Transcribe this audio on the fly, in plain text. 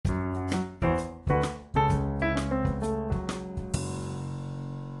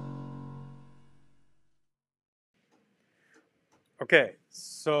Okay,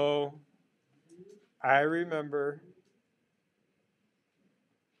 so I remember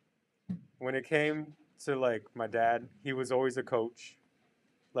when it came to like my dad, he was always a coach.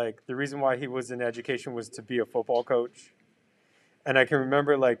 Like the reason why he was in education was to be a football coach. And I can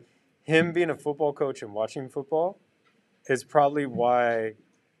remember like him being a football coach and watching football is probably why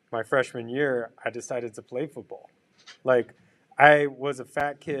my freshman year I decided to play football. Like I was a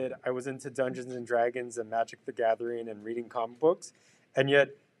fat kid. I was into Dungeons and Dragons and Magic the Gathering and reading comic books. And yet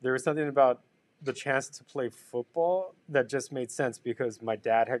there was something about the chance to play football that just made sense because my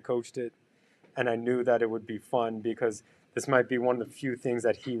dad had coached it and I knew that it would be fun because this might be one of the few things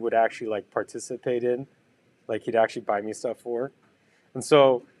that he would actually like participate in, like he'd actually buy me stuff for. And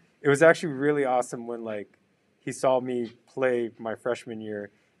so it was actually really awesome when like he saw me play my freshman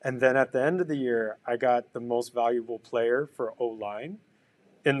year. And then at the end of the year, I got the most valuable player for O line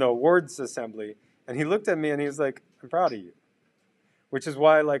in the awards assembly. And he looked at me and he was like, I'm proud of you. Which is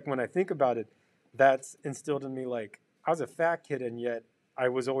why, like, when I think about it, that's instilled in me, like, I was a fat kid and yet I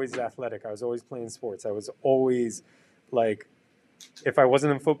was always athletic. I was always playing sports. I was always like, if I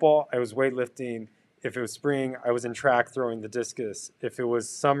wasn't in football, I was weightlifting. If it was spring, I was in track throwing the discus. If it was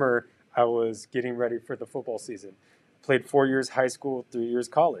summer, I was getting ready for the football season. Played 4 years high school, 3 years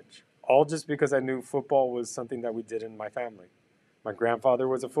college, all just because I knew football was something that we did in my family. My grandfather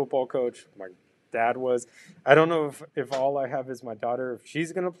was a football coach. My dad was. I don't know if all I have is my daughter, if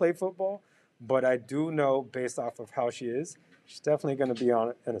she's going to play football, but I do know based off of how she is, she's definitely going to be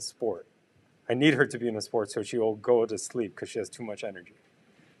on in a sport. I need her to be in a sport so she will go to sleep because she has too much energy.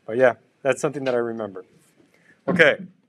 But yeah, that's something that I remember. Okay,